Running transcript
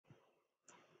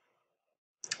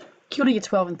Kia ora, year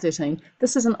 12 and 13.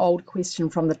 This is an old question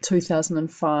from the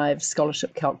 2005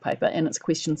 scholarship calc paper, and it's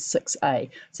question 6A.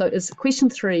 So question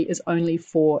 3 is only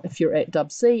for if you're at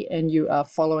Dub C and you are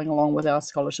following along with our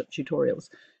scholarship tutorials.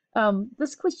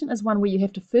 This question is one where you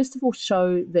have to first of all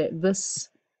show that this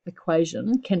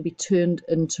equation can be turned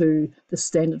into the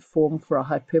standard form for a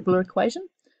hyperbola equation.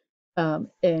 So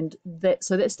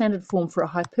that standard form for a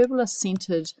hyperbola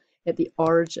centered at the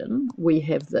origin, we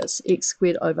have this x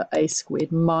squared over a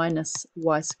squared minus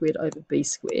y squared over b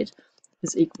squared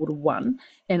is equal to 1.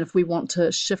 And if we want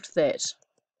to shift that,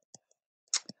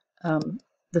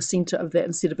 the center of that,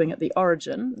 instead of being at the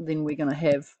origin, then we're going to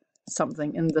have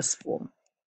something in this form.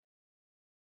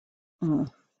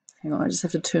 Hang on, I just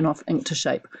have to turn off ink to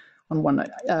shape on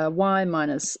OneNote. Y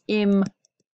minus m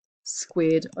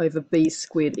squared over b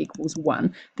squared equals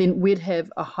 1, then we'd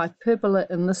have a hyperbola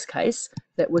in this case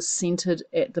that was centered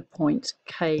at the point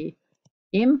km,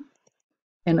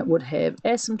 and it would have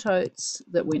asymptotes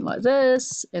that went like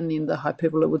this, and then the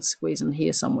hyperbola would squeeze in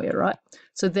here somewhere, right?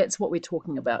 So that's what we're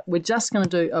talking about. We're just going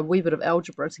to do a wee bit of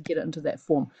algebra to get it into that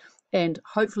form, and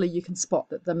hopefully you can spot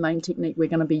that the main technique we're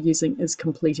going to be using is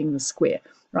completing the square,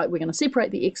 right? We're going to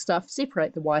separate the x stuff,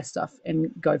 separate the y stuff,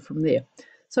 and go from there.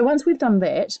 So once we've done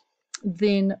that,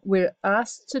 then we're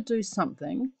asked to do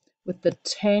something with the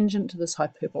tangent to this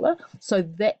hyperbola. So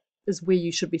that is where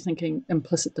you should be thinking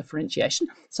implicit differentiation.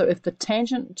 So if the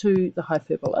tangent to the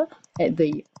hyperbola at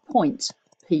the point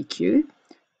PQ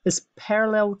is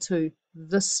parallel to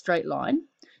this straight line,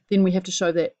 then we have to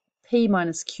show that P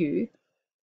minus Q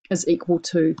is equal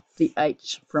to the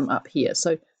H from up here.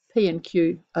 So P and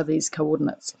Q are these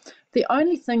coordinates. The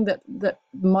only thing that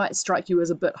might strike you as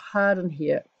a bit hard in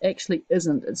here actually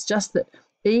isn't. It's just that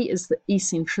E is the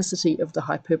eccentricity of the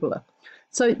hyperbola.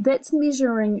 So that's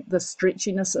measuring the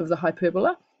stretchiness of the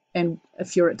hyperbola. And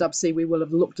if you're at Dub C, we will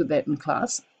have looked at that in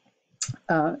class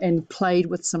and played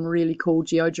with some really cool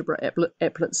GeoGebra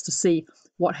applets to see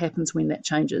what happens when that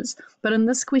changes. But in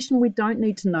this question, we don't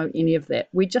need to know any of that.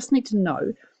 We just need to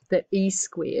know that E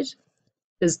squared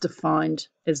is defined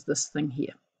as this thing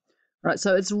here. Right,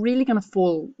 so it's really going to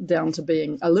fall down to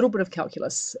being a little bit of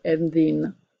calculus and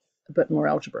then a bit more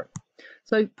algebra.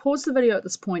 So pause the video at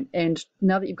this point, and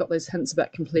now that you've got those hints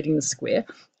about completing the square,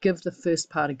 give the first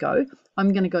part a go.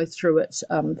 I'm going to go through it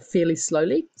fairly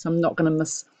slowly, so I'm not going to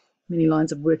miss many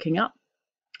lines of working up.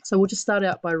 So we'll just start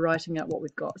out by writing out what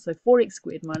we've got. So 4x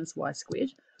squared minus y squared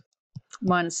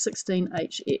minus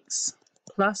 16hx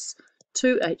plus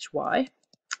 2hy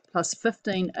plus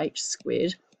 15h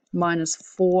squared minus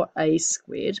 4a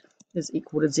squared is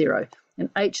equal to 0. And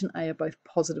h and a are both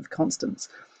positive constants.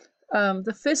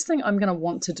 The first thing I'm going to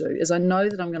want to do is I know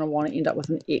that I'm going to want to end up with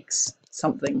an x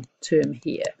something term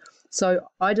here. So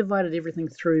I divided everything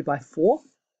through by 4.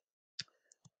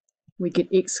 We get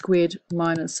x squared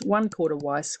minus 1/4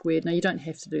 y squared. Now you don't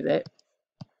have to do that.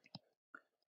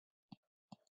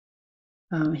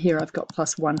 Here I've got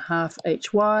plus 1/2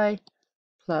 hy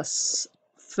plus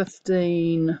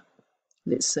 15.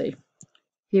 Let's see,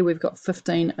 here we've got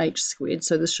 15h squared,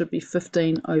 so this should be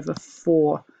 15 over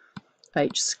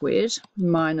 4h squared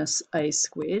minus a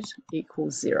squared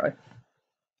equals 0.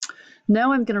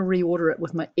 Now I'm going to reorder it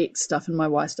with my x stuff and my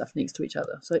y stuff next to each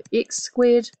other. So x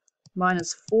squared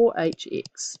minus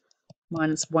 4hx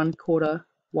minus 1/4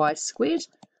 y squared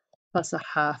plus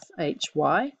 1/2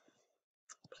 hy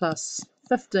plus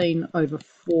 15 over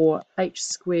 4h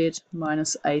squared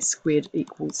minus a squared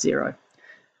equals 0.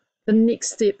 The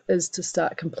next step is to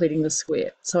start completing the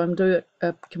square. So I'm doing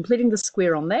completing the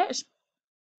square on that,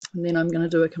 and then I'm going to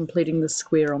do a completing the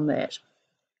square on that.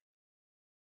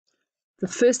 The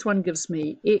first one gives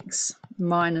me x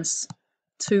minus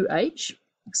 2h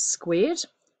squared,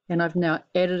 and I've now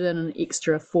added in an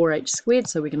extra 4h squared,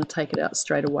 so we're going to take it out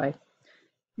straight away.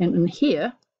 And in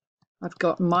here, I've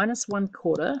got minus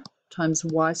 1/4 times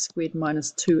y squared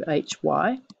minus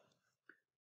 2hy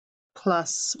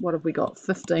plus, what have we got,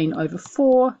 15 over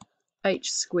 4 h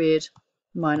squared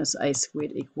minus a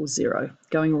squared equals 0.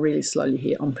 Going really slowly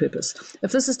here on purpose.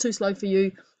 If this is too slow for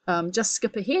you, just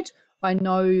skip ahead. I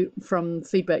know from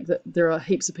feedback that there are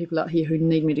heaps of people out here who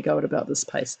need me to go at about this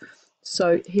pace.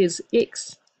 So here's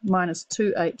x minus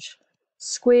 2h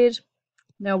squared.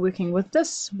 Now working with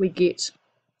this, we get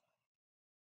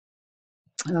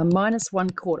minus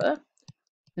 1/4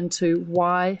 into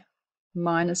y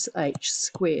minus h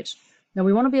squared. Now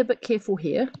we want to be a bit careful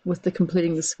here with the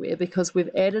completing the square because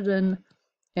we've added in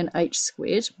an h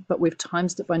squared, but we've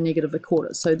times it by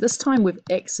 -1/4. So this time we've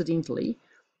accidentally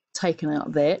taken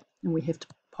out that, and we have to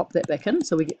pop that back in.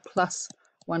 So we get plus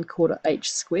 1/4 h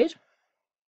squared.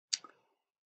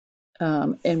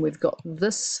 And we've got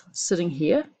this sitting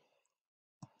here,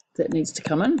 that needs to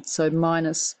come in. So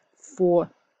minus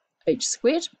 4h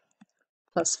squared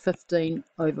plus 15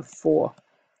 over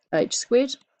 4h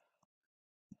squared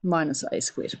minus a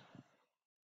squared.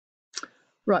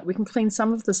 Right, we can clean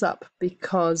some of this up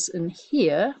because in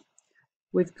here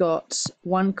we've got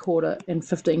 1/4 and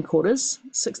 15/4.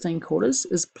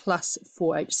 16/4 is plus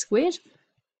 4h squared.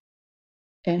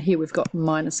 And here we've got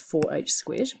minus 4h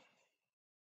squared.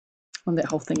 And that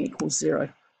whole thing equals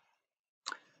 0.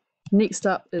 Next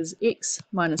up is x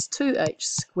minus 2h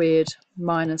squared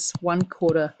minus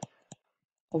 1/4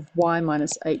 of y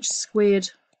minus h squared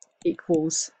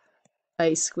equals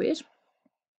a squared.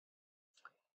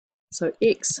 So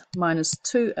x minus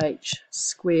 2h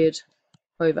squared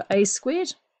over a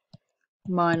squared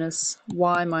minus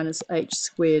y minus h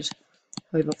squared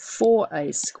over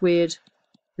 4a squared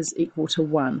is equal to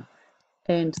 1.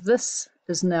 And this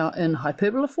is now in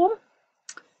hyperbola form.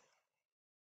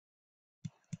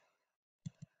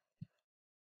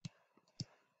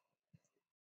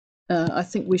 I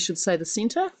think we should say the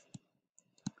centre.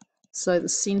 So the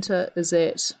centre is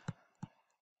at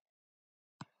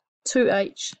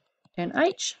 2h and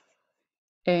h,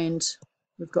 and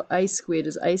we've got a squared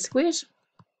is a squared.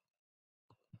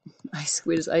 A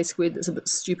squared is a squared. That's a bit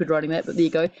stupid writing that, but there you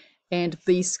go. And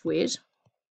b squared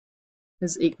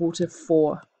is equal to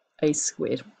 4a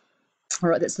squared. All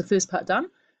right, that's the first part done.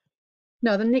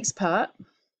 Now the next part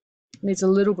needs a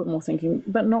little bit more thinking,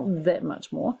 but not that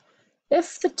much more.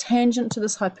 If the tangent to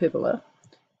this hyperbola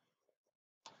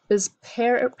is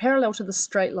parallel to the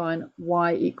straight line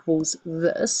y equals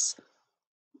this,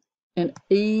 and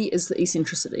E is the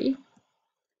eccentricity,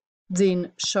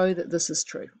 then show that this is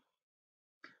true.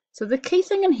 So the key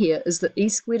thing in here is that E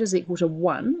squared is equal to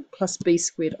 1 plus B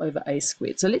squared over A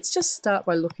squared. So let's just start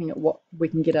by looking at what we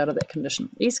can get out of that condition.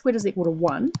 E squared is equal to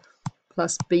 1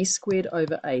 plus B squared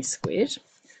over A squared,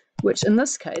 which in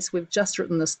this case, we've just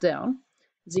written this down,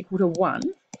 is equal to 1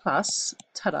 plus,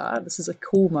 ta-da, this is a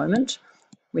cool moment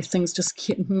where things just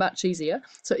get much easier.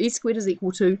 So E squared is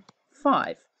equal to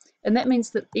 5. And that means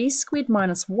that E squared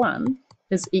minus 1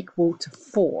 is equal to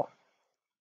 4.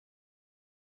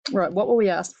 Right, what were we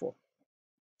asked for?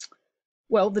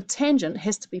 Well, the tangent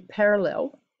has to be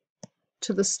parallel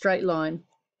to the straight line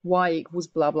y equals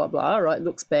blah, blah, blah, right?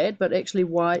 Looks bad, but actually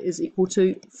y is equal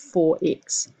to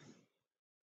 4x.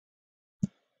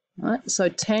 Right, so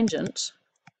tangent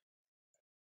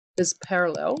is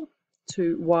parallel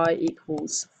to y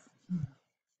equals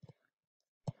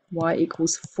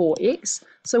 4x.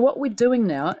 So what we're doing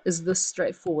now is this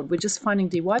straightforward. We're just finding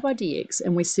dy by dx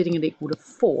and we're setting it equal to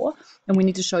 4, and we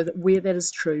need to show that where that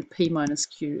is true, p minus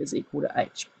q is equal to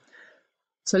h.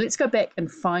 So let's go back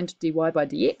and find dy by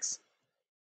dx.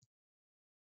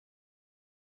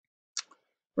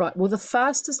 Right, well the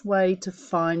fastest way to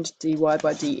find dy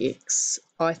by dx,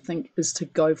 I think, is to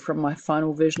go from my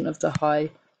final version of the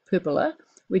hyperbola.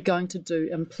 We're going to do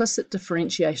implicit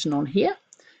differentiation on here.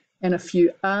 And if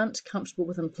you aren't comfortable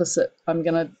with implicit,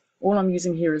 all I'm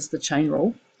using here is the chain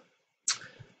rule.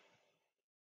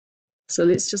 So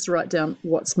let's just write down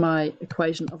what's my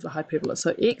equation of the hyperbola.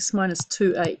 So x minus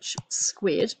 2h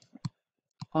squared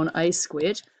on a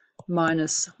squared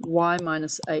minus y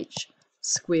minus h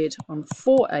squared on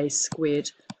 4a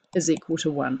squared is equal to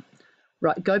 1.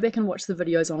 Right, go back and watch the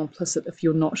videos on implicit if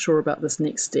you're not sure about this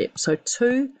next step. So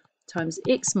 2 times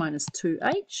x minus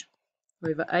 2h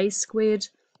over a squared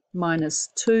minus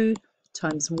 2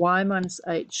 times y minus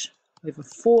h over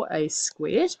 4a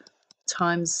squared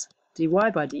times dy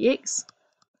by dx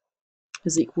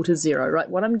is equal to 0. Right,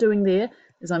 what I'm doing there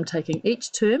is I'm taking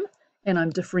each term and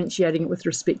I'm differentiating it with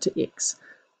respect to x.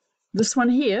 This one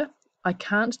here, I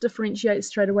can't differentiate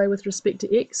straight away with respect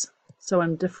to x, so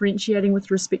I'm differentiating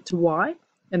with respect to y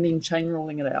and then chain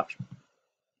ruling it out.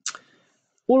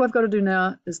 All I've got to do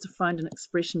now is to find an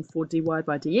expression for dy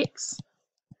by dx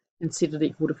and set it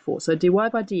equal to 4. So dy by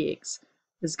dx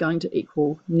is going to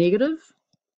equal negative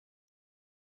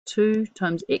 2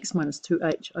 times x minus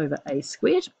 2h over a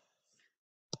squared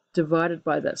divided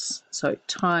by this. So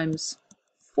times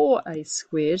 4a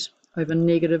squared over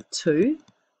negative 2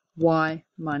 y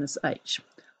minus h.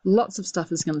 Lots of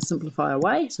stuff is going to simplify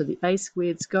away. So the a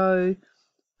squareds go,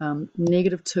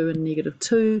 negative 2 and negative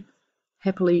 2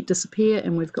 happily disappear,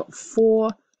 and we've got 4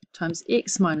 times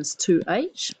x minus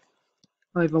 2h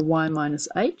over y minus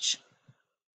h,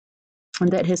 and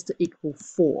that has to equal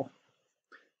 4.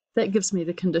 That gives me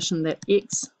the condition that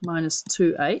x minus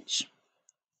 2h,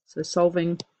 so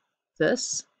solving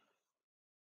this,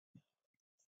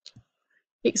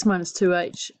 x minus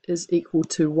 2h is equal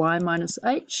to y minus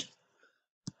h,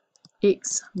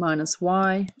 x minus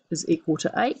y is equal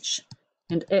to h,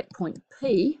 and at point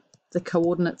P, the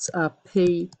coordinates are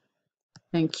P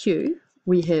and Q,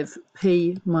 we have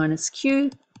P minus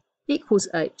Q equals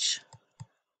H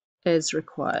as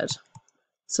required.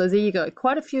 So there you go.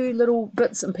 Quite a few little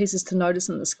bits and pieces to notice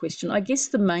in this question. I guess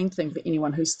the main thing for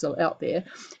anyone who's still out there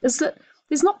is that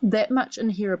there's not that much in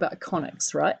here about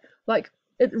conics, right? Like,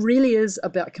 it really is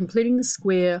about completing the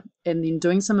square and then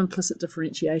doing some implicit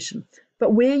differentiation.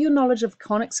 But where your knowledge of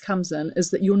conics comes in is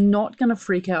that you're not going to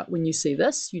freak out when you see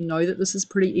this. You know that this is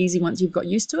pretty easy once you've got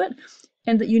used to it,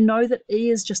 and that you know that E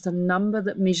is just a number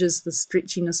that measures the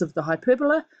stretchiness of the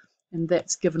hyperbola, and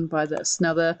that's given by this.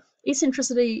 Now, the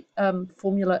eccentricity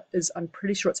formula is, I'm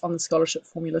pretty sure it's on the scholarship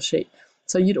formula sheet.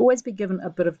 So you'd always be given a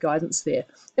bit of guidance there.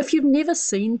 If you've never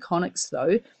seen conics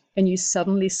though, and you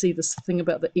suddenly see this thing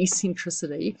about the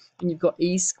eccentricity and you've got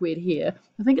E squared here,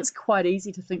 I think it's quite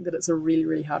easy to think that it's a really,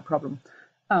 really hard problem,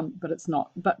 but it's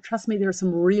not. But trust me, there are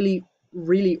some really,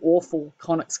 really awful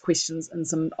conics questions in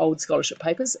some old scholarship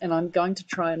papers, and I'm going to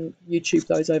try and YouTube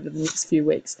those over the next few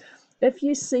weeks. If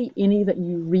you see any that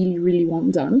you really, really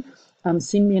want done,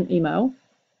 send me an email.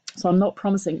 So I'm not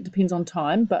promising, it depends on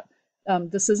time, but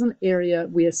this is an area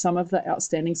where some of the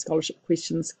outstanding scholarship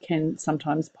questions can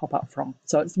sometimes pop up from.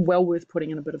 So it's well worth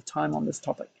putting in a bit of time on this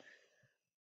topic.